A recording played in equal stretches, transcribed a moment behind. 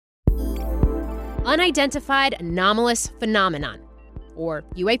Unidentified Anomalous Phenomenon, or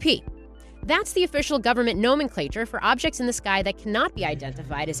UAP. That's the official government nomenclature for objects in the sky that cannot be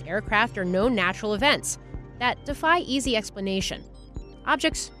identified as aircraft or known natural events that defy easy explanation.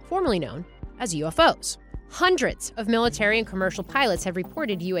 Objects formerly known as UFOs. Hundreds of military and commercial pilots have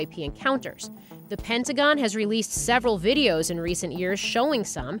reported UAP encounters. The Pentagon has released several videos in recent years showing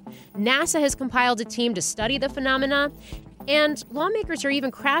some. NASA has compiled a team to study the phenomena, and lawmakers are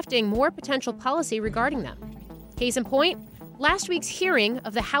even crafting more potential policy regarding them. Case in point, last week's hearing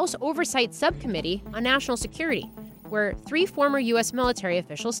of the House Oversight Subcommittee on National Security, where 3 former U.S. military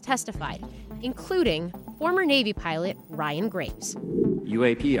officials testified, including former Navy pilot Ryan Graves.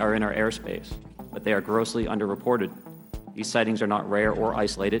 UAP are in our airspace, but they are grossly underreported. These sightings are not rare or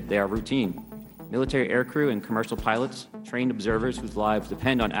isolated, they are routine. Military aircrew and commercial pilots, trained observers whose lives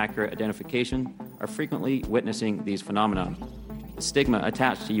depend on accurate identification, are frequently witnessing these phenomena. The stigma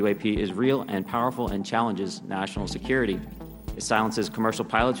attached to UAP is real and powerful and challenges national security. It silences commercial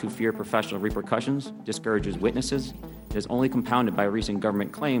pilots who fear professional repercussions, discourages witnesses, and is only compounded by recent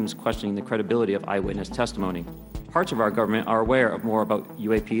government claims questioning the credibility of eyewitness testimony. Parts of our government are aware of more about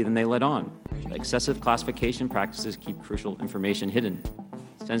UAP than they let on. The excessive classification practices keep crucial information hidden.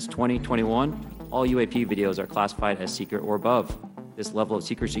 Since 2021, all UAP videos are classified as secret or above. This level of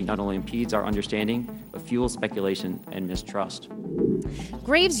secrecy not only impedes our understanding, but fuels speculation and mistrust.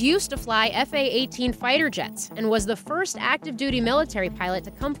 Graves used to fly FA-18 fighter jets and was the first active-duty military pilot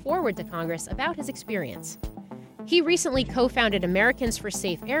to come forward to Congress about his experience. He recently co-founded Americans for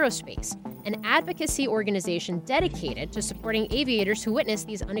Safe Aerospace, an advocacy organization dedicated to supporting aviators who witness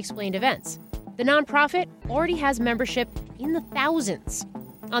these unexplained events. The nonprofit already has membership in the thousands.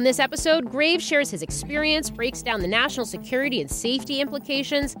 On this episode, Graves shares his experience, breaks down the national security and safety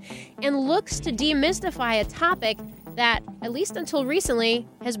implications, and looks to demystify a topic that, at least until recently,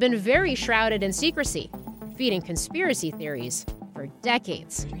 has been very shrouded in secrecy, feeding conspiracy theories for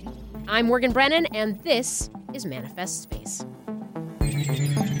decades. I'm Morgan Brennan, and this is Manifest Space.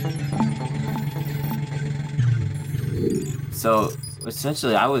 So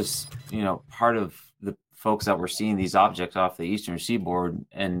essentially, I was, part of the folks that were seeing these objects off the eastern seaboard,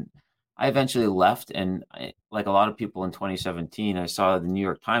 and I eventually left. And like a lot of people in 2017, I saw the New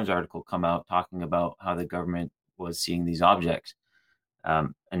York Times article come out talking about how the government was seeing these objects.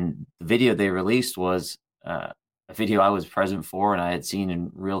 And the video they released was a video I was present for and I had seen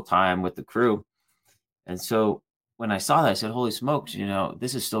in real time with the crew. And so when I saw that, I said, holy smokes,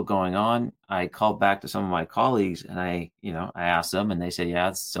 this is still going on. I called back to some of my colleagues and I asked them, and they said, yeah,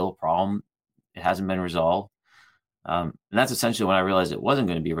 it's still a problem. It hasn't been resolved. And that's essentially when I realized it wasn't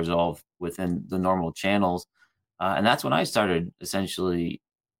going to be resolved within the normal channels. And that's when I started essentially,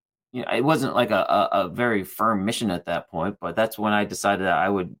 it wasn't like a very firm mission at that point, but that's when I decided that I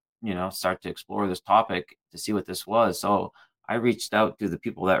would, start to explore this topic to see what this was. So I reached out to the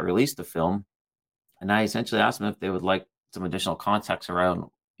people that released the film, and I essentially asked them if they would like some additional context around,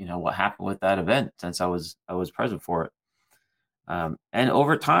 what happened with that event, since I was present for it. And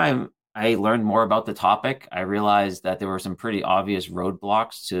over time, I learned more about the topic. I realized that there were some pretty obvious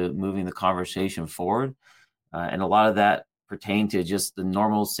roadblocks to moving the conversation forward. And a lot of that pertained to just the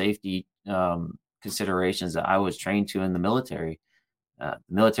normal safety considerations that I was trained to in the military. The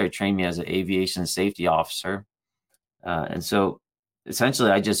military trained me as an aviation safety officer. And so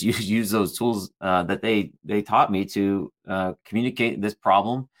essentially, I just use those tools that they taught me to communicate this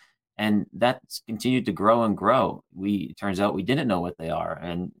problem. And that's continued to grow and grow. It turns out we didn't know what they are,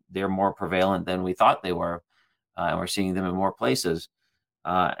 and they're more prevalent than we thought they were. And we're seeing them in more places.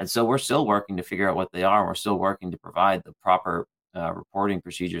 And so we're still working to figure out what they are. And we're still working to provide the proper reporting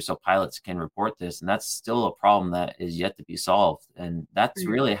procedures so pilots can report this. And that's still a problem that is yet to be solved. And that's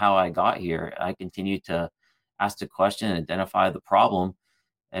really how I got here. I continue to ask the question and identify the problem.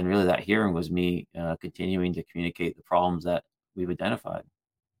 And really that hearing was me continuing to communicate the problems that we've identified.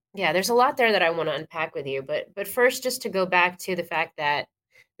 Yeah, there's a lot there that I want to unpack with you. But first, just to go back to the fact that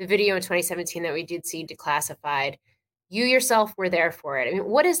the video in 2017 that we did see declassified, you yourself were there for it. I mean,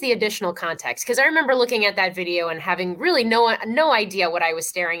 what is the additional context? Because I remember looking at that video and having really no idea what I was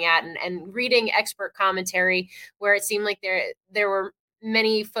staring at, and reading expert commentary where it seemed like there were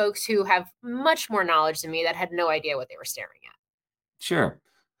many folks who have much more knowledge than me that had no idea what they were staring at. Sure.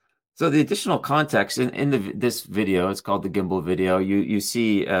 So the additional context in this video, it's called the gimbal video. You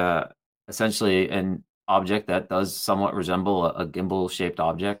see essentially an object that does somewhat resemble a gimbal-shaped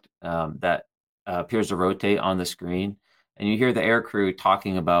object that appears to rotate on the screen, and you hear the aircrew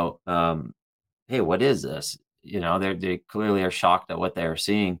talking about, "Hey, what is this?" They clearly are shocked at what they are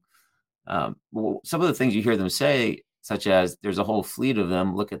seeing. Some of the things you hear them say, such as, "There's a whole fleet of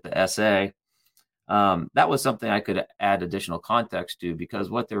them. Look at the SA." That was something I could add additional context to, because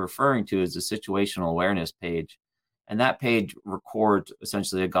what they're referring to is the situational awareness page. And that page records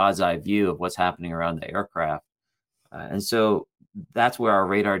essentially a God's eye view of what's happening around the aircraft. And so that's where our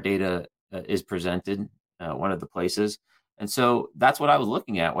radar data is presented, one of the places. And so that's what I was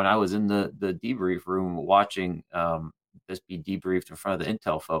looking at when I was in the debrief room watching this be debriefed in front of the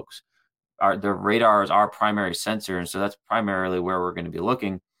Intel folks. The radar is our primary sensor, and so that's primarily where we're going to be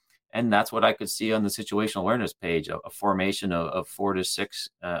looking. And that's what I could see on the situational awareness page, a formation of 4 to 6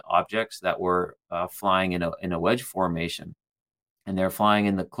 objects that were flying in a wedge formation. And they're flying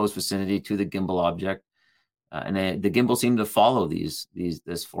in the close vicinity to the gimbal object. And the gimbal seemed to follow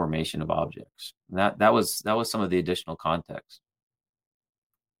this formation of objects. And that was some of the additional context.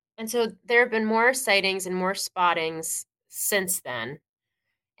 And so there have been more sightings and more spottings since then.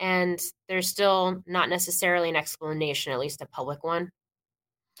 And there's still not necessarily an explanation, at least a public one.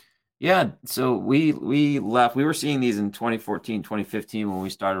 Yeah, so we left. We were seeing these in 2014, 2015 when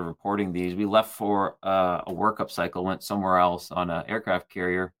we started reporting these. We left for a workup cycle, went somewhere else on an aircraft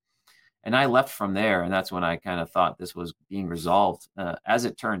carrier, and I left from there. And that's when I kind of thought this was being resolved. As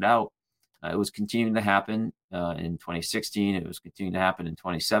it turned out, it was continuing to happen in 2016. It was continuing to happen in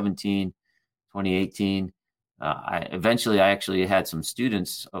 2017, 2018. Eventually, I actually had some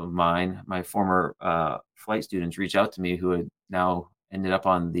students of mine, my former flight students, reach out to me who had now ended up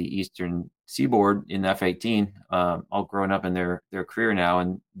on the Eastern Seaboard in F-18, all grown up in their career now,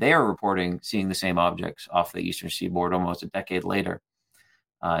 and they are reporting seeing the same objects off the Eastern Seaboard almost a decade later.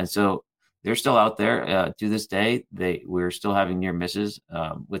 And so they're still out there to this day. We're still having near misses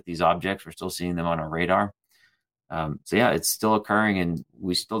with these objects. We're still seeing them on our radar. So yeah, it's still occurring, and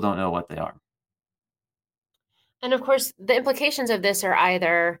we still don't know what they are. And of course, the implications of this are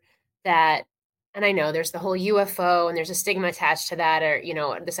either that, and I know there's the whole UFO and there's a stigma attached to that, or,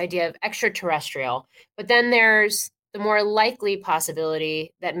 this idea of extraterrestrial, but then there's the more likely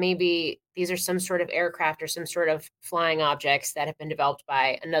possibility that maybe these are some sort of aircraft or some sort of flying objects that have been developed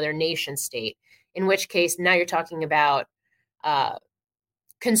by another nation state, in which case now you're talking about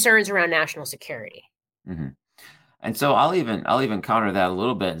concerns around national security. Mm-hmm. And so I'll even counter that a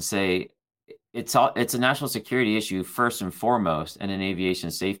little bit and say it's a national security issue first and foremost, and an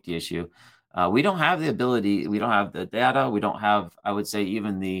aviation safety issue. We don't have the ability, we don't have the data, we don't have, I would say,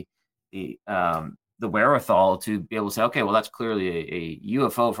 even the wherewithal to be able to say, okay, well, that's clearly a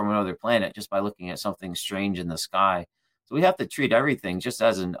UFO from another planet just by looking at something strange in the sky. So we have to treat everything just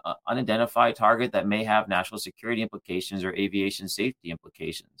as an unidentified target that may have national security implications or aviation safety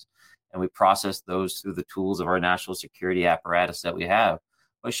implications. And we process those through the tools of our national security apparatus that we have.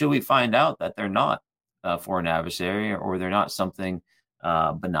 But should we find out that they're not a foreign adversary or they're not something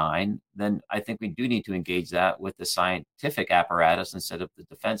benign, then I think we do need to engage that with the scientific apparatus instead of the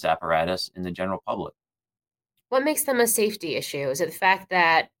defense apparatus in the general public. What makes them a safety issue? Is it the fact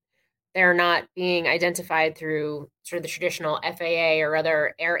that they're not being identified through sort of the traditional FAA or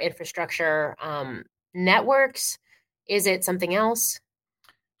other air infrastructure networks? Is it something else?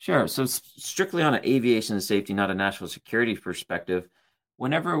 Sure. So strictly on an aviation safety, not a national security perspective,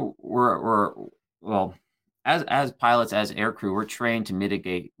 whenever we're as pilots, as aircrew, we're trained to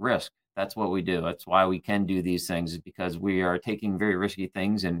mitigate risk. That's what we do. That's why we can do these things, because we are taking very risky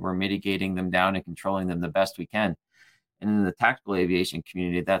things and we're mitigating them down and controlling them the best we can. And in the tactical aviation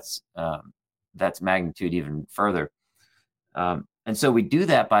community, that's magnitude even further. And so we do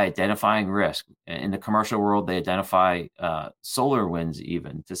that by identifying risk. In the commercial world, they identify solar winds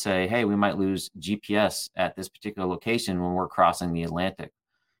even to say, hey, we might lose GPS at this particular location when we're crossing the Atlantic.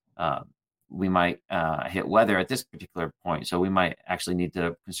 We might hit weather at this particular point. So we might actually need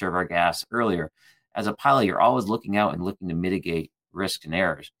to conserve our gas earlier. As a pilot, you're always looking out and looking to mitigate risks and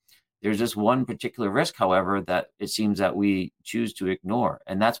errors. There's just one particular risk, however, that it seems that we choose to ignore.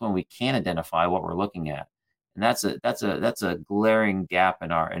 And that's when we can't identify what we're looking at. And that's a glaring gap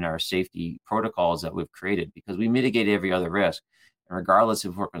in our safety protocols that we've created, because we mitigate every other risk. And regardless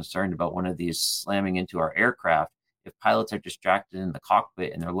if we're concerned about one of these slamming into our aircraft, if pilots are distracted in the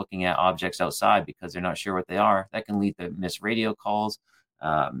cockpit and they're looking at objects outside because they're not sure what they are, that can lead to missed radio calls,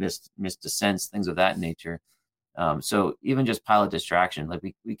 missed descents, things of that nature. So even just pilot distraction, like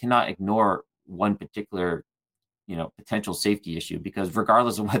we cannot ignore one particular, potential safety issue, because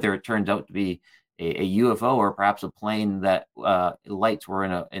regardless of whether it turns out to be a UFO or perhaps a plane that lights were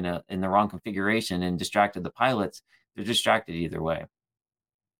in the wrong configuration and distracted the pilots, they're distracted either way.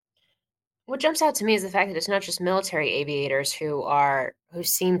 What jumps out to me is the fact that it's not just military aviators who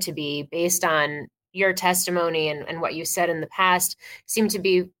seem to be, based on your testimony and what you said in the past, seem to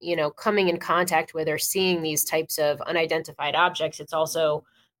be, coming in contact with or seeing these types of unidentified objects. It's also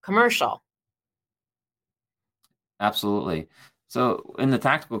commercial. Absolutely. So in the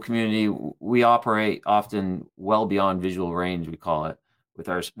tactical community, we operate often well beyond visual range, we call it, with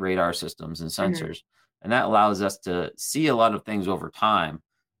our radar systems and Hmm. sensors. And that allows us to see a lot of things over time.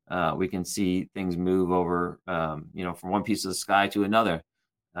 We can see things move over, from one piece of the sky to another.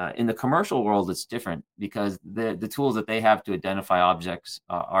 In the commercial world, it's different because the tools that they have to identify objects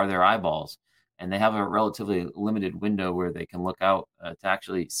are their eyeballs. And they have a relatively limited window where they can look out to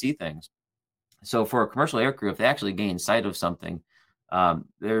actually see things. So for a commercial aircrew, if they actually gain sight of something,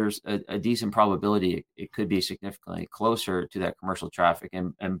 there's a decent probability it could be significantly closer to that commercial traffic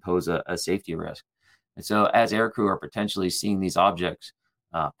and pose a safety risk. And so as aircrew are potentially seeing these objects,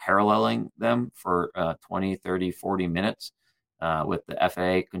 paralleling them for 20, 30, 40 minutes, with the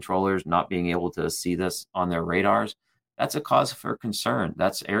FAA controllers not being able to see this on their radars, that's a cause for concern.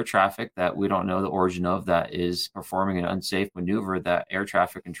 That's air traffic that we don't know the origin of that is performing an unsafe maneuver that air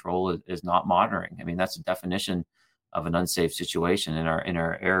traffic control is not monitoring. I mean, that's the definition of an unsafe situation in our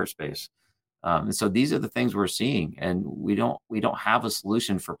airspace. And so these are the things we're seeing, and we don't have a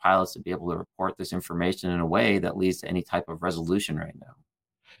solution for pilots to be able to report this information in a way that leads to any type of resolution right now.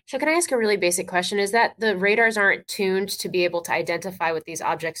 So, can I ask a really basic question? Is that the radars aren't tuned to be able to identify what these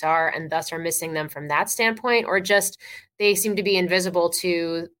objects are and thus are missing them from that standpoint, or just they seem to be invisible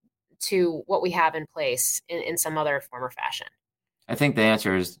to what we have in place in some other form or fashion? I think the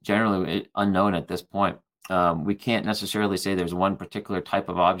answer is generally unknown at this point. We can't necessarily say there's one particular type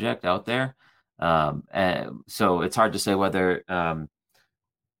of object out there. And so it's hard to say whether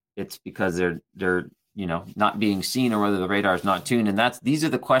it's because they're not being seen or whether the radar is not tuned. And these are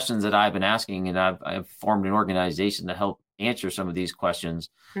the questions that I've been asking, and I've formed an organization to help answer some of these questions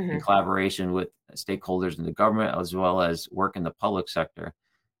in Hmm. collaboration with stakeholders in the government as well as work in the public sector.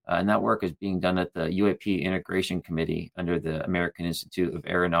 And that work is being done at the UAP Integration Committee under the American Institute of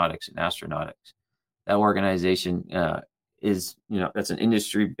Aeronautics and Astronautics. That organization that's an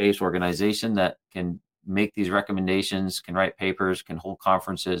industry-based organization that can make these recommendations, can write papers, can hold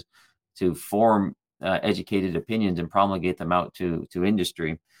conferences to form educated opinions and promulgate them out to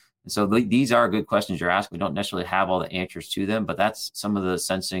industry. And so these are good questions you're asking. We don't necessarily have all the answers to them, but that's some of the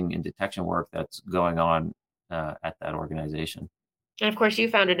sensing and detection work that's going on at that organization. And of course, you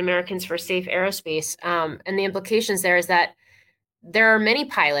founded Americans for Safe Aerospace, and the implications there is that there are many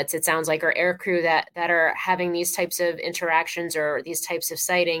pilots, it sounds like, or aircrew that are having these types of interactions or these types of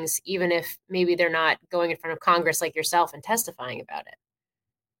sightings, even if maybe they're not going in front of Congress like yourself and testifying about it.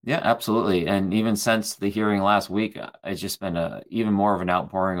 Yeah, absolutely. And even since the hearing last week, it's just been even more of an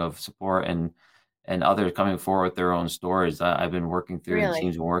outpouring of support and others coming forward with their own stories that I've been working through and the Really?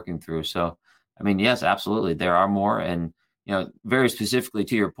 team's been working through. So, I mean, yes, absolutely, there are more. And very specifically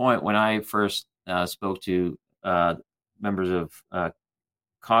to your point, when I first spoke to members of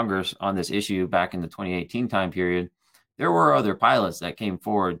Congress on this issue back in the 2018 time period, there were other pilots that came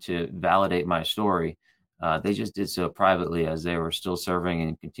forward to validate my story. They just did so privately as they were still serving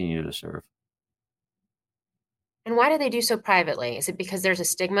and continue to serve. And why do they do so privately? Is it because there's a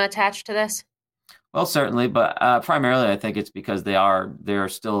stigma attached to this? Well, certainly, but primarily, I think it's because they're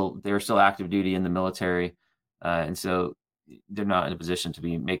still active duty in the military, and so they're not in a position to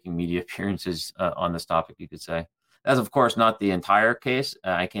be making media appearances on this topic. You could say that's, of course, not the entire case.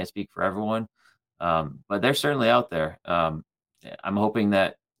 I can't speak for everyone, but they're certainly out there. I'm hoping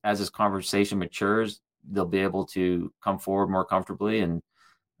that as this conversation matures, they'll be able to come forward more comfortably, and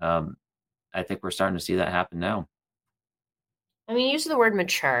I think we're starting to see that happen now. I mean, you use the word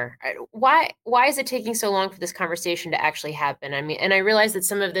mature. Why is it taking so long for this conversation to actually happen? I mean, and I realize that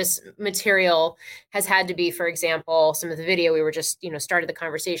some of this material has had to be, for example, some of the video we were just, started the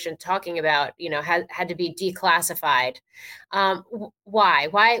conversation talking about, had to be declassified.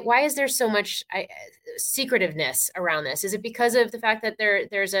 Why is there so much secretiveness around this? Is it because of the fact that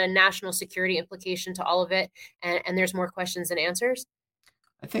there's a national security implication to all of it, and there's more questions than answers?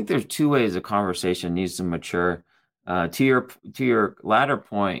 I think there's two ways a conversation needs to mature. To your latter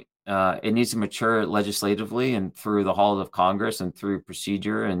point, it needs to mature legislatively and through the halls of Congress and through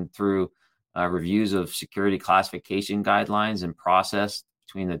procedure and through reviews of security classification guidelines and process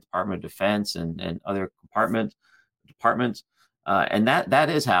between the Department of Defense and other departments. And that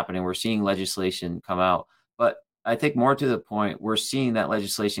is happening. We're seeing legislation come out, but I think more to the point, we're seeing that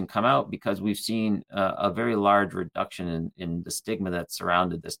legislation come out because we've seen a very large reduction in the stigma that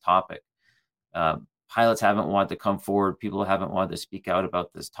surrounded this topic. Pilots haven't wanted to come forward. People haven't wanted to speak out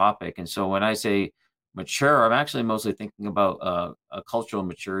about this topic. And so when I say mature, I'm actually mostly thinking about a cultural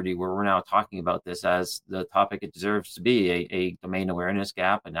maturity where we're now talking about this as the topic it deserves to be, a domain awareness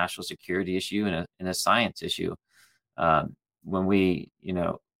gap, a national security issue, and a science issue. When we,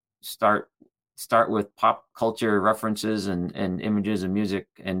 start start with pop culture references and images and music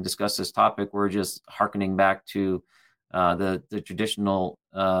and discuss this topic, we're just hearkening back to the traditional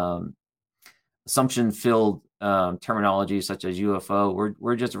assumption-filled terminology such as UFO.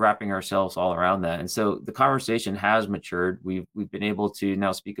 We're just wrapping ourselves all around that, and so the conversation has matured. We've been able to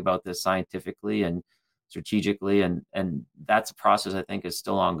now speak about this scientifically and strategically, and that's a process I think is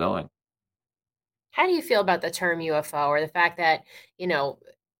still ongoing. How do you feel about the term UFO, or the fact that,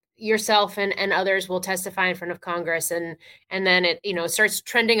 yourself and others will testify in front of Congress, and then it, starts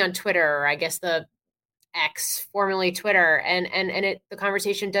trending on Twitter, or I guess the X, formerly Twitter, and the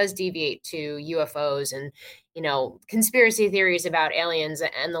conversation does deviate to UFOs and, conspiracy theories about aliens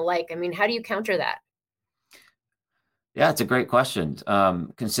and the like. I mean, how do you counter that? Yeah, it's a great question.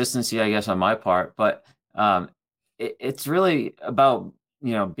 Consistency, I guess, on my part, but it's really about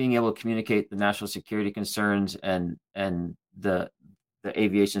being able to communicate the national security concerns and the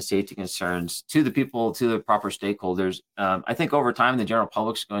aviation safety concerns to the people, to the proper stakeholders. I think over time the general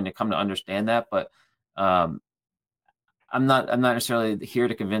public's going to come to understand that, but um, I'm not necessarily here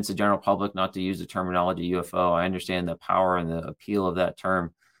to convince the general public not to use the terminology UFO. I understand the power and the appeal of that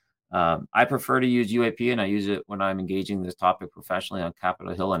term. I prefer to use UAP, and I use it when I'm engaging this topic professionally on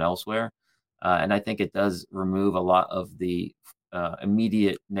Capitol Hill and elsewhere. And I think it does remove a lot of the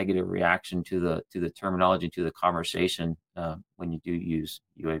immediate negative reaction to the terminology, to the conversation when you do use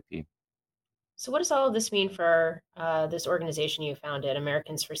UAP. So, what does all of this mean for this organization you founded,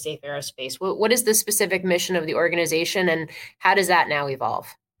 Americans for Safe Aerospace? What is the specific mission of the organization, and how does that now evolve?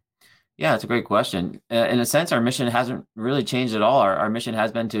 Yeah, it's a great question. In a sense, our mission hasn't really changed at all. Our mission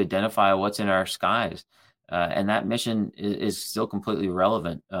has been to identify what's in our skies. And that mission is still completely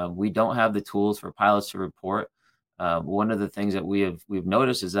relevant. We don't have the tools for pilots to report. One of the things that we've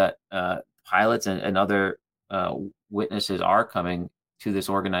noticed is that pilots and other witnesses are coming to this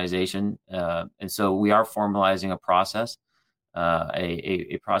organization. And so we are formalizing a process,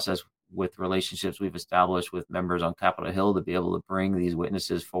 a process with relationships we've established with members on Capitol Hill to be able to bring these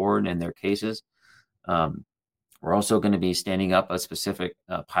witnesses forward in their cases. We're also going to be standing up a specific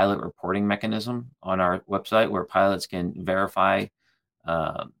pilot reporting mechanism on our website where pilots can verify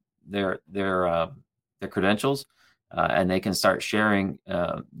their credentials, and they can start sharing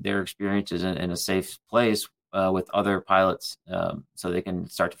their experiences in a safe place with other pilots, so they can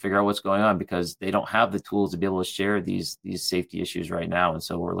start to figure out what's going on, because they don't have the tools to be able to share these safety issues right now, and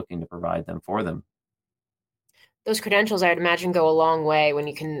so we're looking to provide them for them. Those credentials, I'd imagine, go a long way when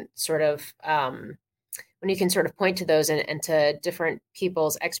you can sort of point to those and to different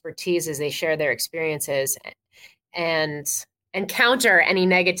people's expertise as they share their experiences, and counter any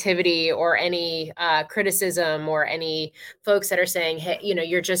negativity or any criticism, or any folks that are saying, hey,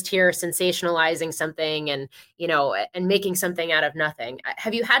 you're just here sensationalizing something and making something out of nothing.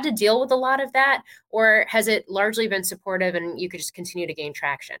 Have you had to deal with a lot of that, or has it largely been supportive and you could just continue to gain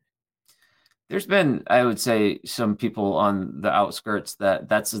traction? There's been, I would say, some people on the outskirts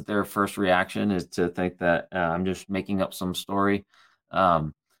that's their first reaction, is to think that I'm just making up some story.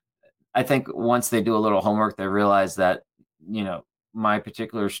 I think once they do a little homework, they realize that, my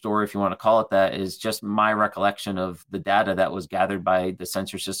particular story, if you want to call it that, is just my recollection of the data that was gathered by the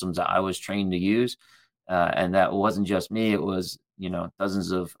sensor systems that I was trained to use. And that wasn't just me, it was,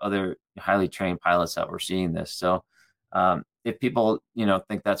 dozens of other highly trained pilots that were seeing this. So if people,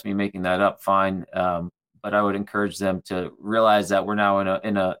 think that's me making that up, fine. But I would encourage them to realize that we're now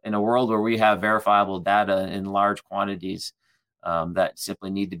in a world where we have verifiable data in large quantities that simply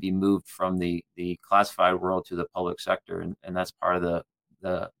need to be moved from the classified world to the public sector, and that's part of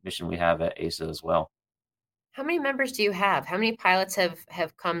the mission we have at ASA as well. How many members do you have? How many pilots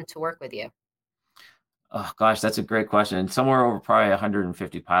have come to work with you? Oh gosh, that's a great question. Somewhere over probably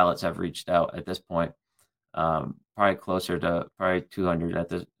 150 pilots have reached out at this point. Probably closer to probably 200 at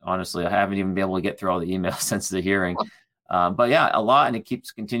this. Honestly, I haven't even been able to get through all the emails since the hearing. But yeah, a lot, and it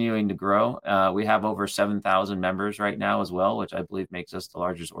keeps continuing to grow. We have over 7,000 members right now as well, which I believe makes us the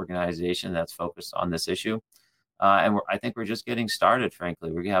largest organization that's focused on this issue. And I think we're just getting started,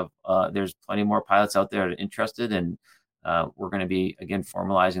 frankly. We have there's plenty more pilots out there that are interested, and we're going to be, again,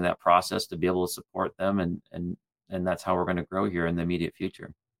 formalizing that process to be able to support them, and that's how we're going to grow here in the immediate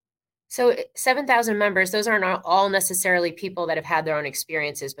future. So 7,000 members, those aren't all necessarily people that have had their own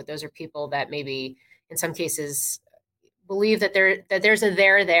experiences, but those are people that maybe in some cases believe that there's a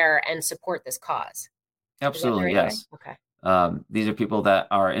there and support this cause. Absolutely, right yes. Way? Okay. These are people that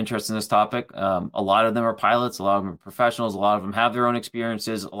are interested in this topic. A lot of them are pilots. A lot of them are professionals. A lot of them have their own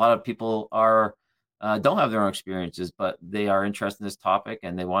experiences. A lot of people are don't have their own experiences, but they are interested in this topic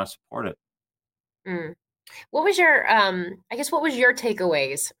and they want to support it. Mm. What was your, I guess, what was your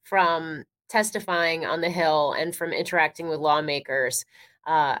takeaways from testifying on the Hill and from interacting with lawmakers,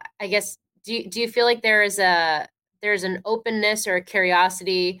 I guess, do you feel like there's an openness or a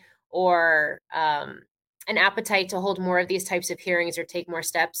curiosity or an appetite to hold more of these types of hearings or take more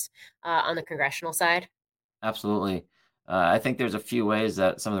steps on the congressional side? Absolutely. I think there's a few ways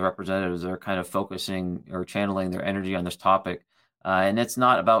that some of the representatives are kind of focusing or channeling their energy on this topic. And it's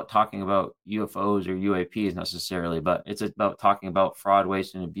not about talking about UFOs or UAPs necessarily, but it's about talking about fraud,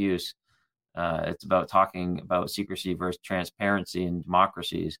 waste, and abuse. It's about talking about secrecy versus transparency in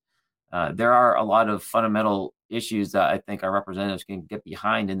democracies. There are a lot of fundamental issues that I think our representatives can get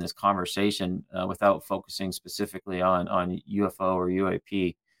behind in this conversation without focusing specifically on UFO or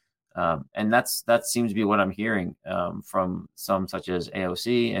UAP. And that seems to be what I'm hearing from some such as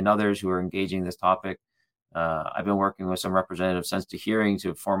AOC and others who are engaging this topic. I've been working with some representatives since the hearing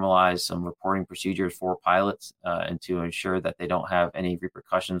to formalize some reporting procedures for pilots and to ensure that they don't have any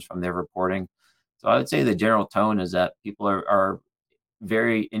repercussions from their reporting. So I would say the general tone is that people are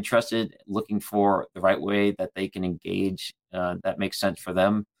very interested, looking for the right way that they can engage that makes sense for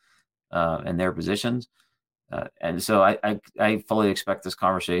them and their positions. And so I fully expect this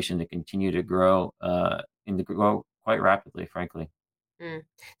conversation to continue to grow and to grow quite rapidly, frankly. Mm.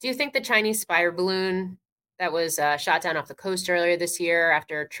 Do you think the Chinese spy balloon that was shot down off the coast earlier this year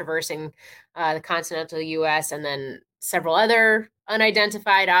after traversing the continental U.S. and then several other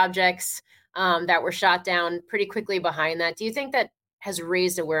unidentified objects that were shot down pretty quickly behind that, do you think that has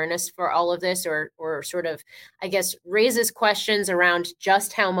raised awareness for all of this or sort of, I guess, raises questions around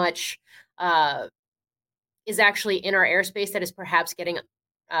just how much is actually in our airspace that is perhaps getting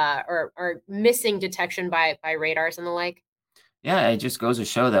or missing detection by radars and the like? Yeah, it just goes to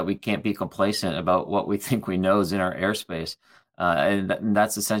show that we can't be complacent about what we think we know is in our airspace. And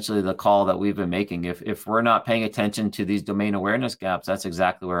that's essentially the call that we've been making. If we're not paying attention to these domain awareness gaps, that's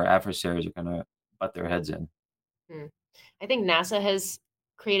exactly where our adversaries are going to butt their heads in. Hmm. I think NASA has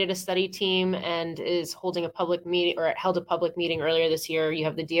created a study team and is holding a public meeting or held a public meeting earlier this year. You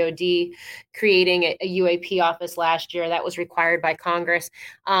have the DoD creating a UAP office last year that was required by Congress.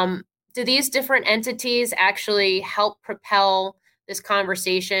 Do these different entities actually help propel this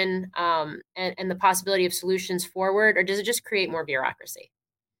conversation and the possibility of solutions forward, or does it just create more bureaucracy?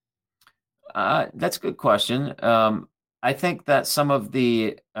 That's a good question. I think that some of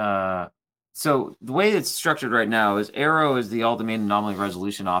so the way it's structured right now is ARROW is the All Domain Anomaly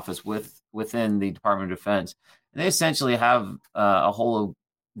Resolution Office within the Department of Defense. And they essentially have a whole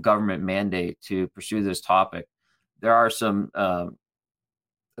government mandate to pursue this topic. There are some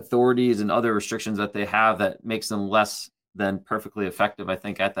authorities and other restrictions that they have that makes them less than perfectly effective, I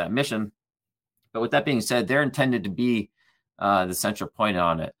think, at that mission. But with that being said, they're intended to be the central point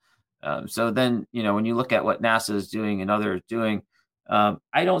on it. So then, when you look at what NASA is doing and others doing,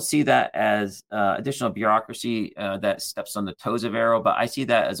 I don't see that as additional bureaucracy that steps on the toes of ARROW, but I see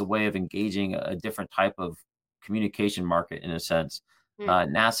that as a way of engaging a different type of communication market in a sense.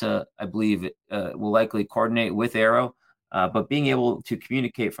 NASA, I believe, will likely coordinate with ARROW, but being able to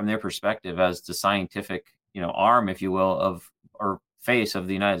communicate from their perspective as the scientific, arm, if you will, of or face of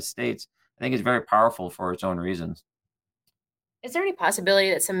the United States, I think is very powerful for its own reasons. Is there any possibility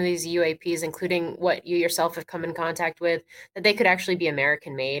that some of these UAPs, including what you yourself have come in contact with, that they could actually be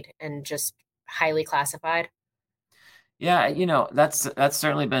American made and just highly classified? Yeah, that's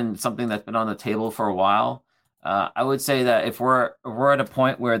certainly been something that's been on the table for a while. I would say that if we're at a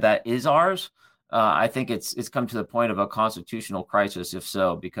point where that is ours, I think it's come to the point of a constitutional crisis, if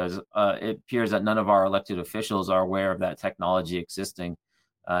so, because it appears that none of our elected officials are aware of that technology existing,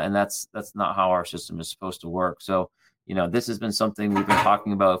 and that's not how our system is supposed to work. So, this has been something we've been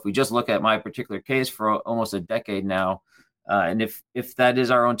talking about. If we just look at my particular case for almost a decade now, and if that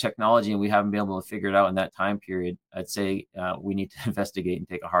is our own technology and we haven't been able to figure it out in that time period, I'd say we need to investigate and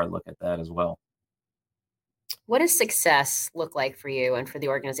take a hard look at that as well. What does success look like for you and for the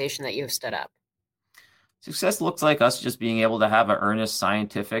organization that you have stood up? Success looks like us just being able to have an earnest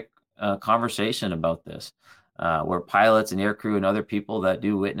scientific conversation about this, where pilots and aircrew and other people that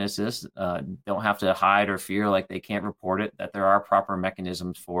do witness this don't have to hide or fear like they can't report it, that there are proper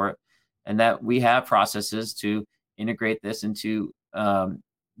mechanisms for it, and that we have processes to integrate this into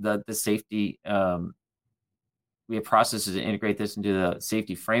the safety. We have processes to integrate this into the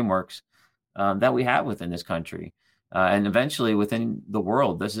safety frameworks that we have within this country. And eventually within the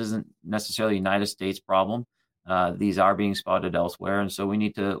world. This isn't necessarily a United States problem. These are being spotted elsewhere. And so we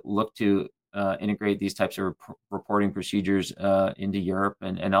need to look to integrate these types of reporting procedures into Europe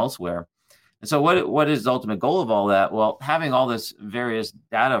and elsewhere. And so what is the ultimate goal of all that? Well, having all this various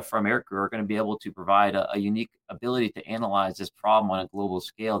data from aircrew are going to be able to provide a unique ability to analyze this problem on a global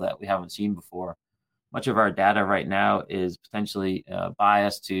scale that we haven't seen before. Much of our data right now is potentially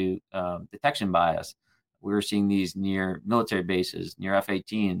biased to detection bias. We're seeing these near military bases, near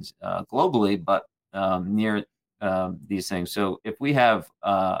F-18s globally, but near these things. So if we have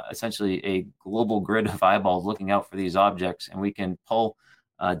essentially a global grid of eyeballs looking out for these objects, and we can pull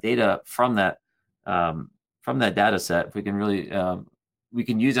data from that data set, if we can really we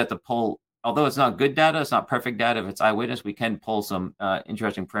can use that to pull. Although it's not good data, it's not perfect data. If it's eyewitness, we can pull some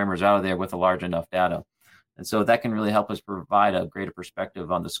interesting parameters out of there with a large enough data. And so that can really help us provide a greater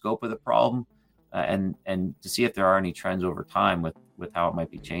perspective on the scope of the problem and to see if there are any trends over time with how it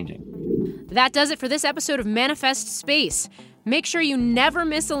might be changing. That does it for this episode of Manifest Space. Make sure you never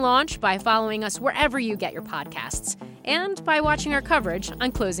miss a launch by following us wherever you get your podcasts and by watching our coverage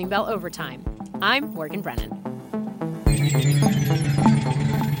on Closing Bell Overtime. I'm Morgan Brennan.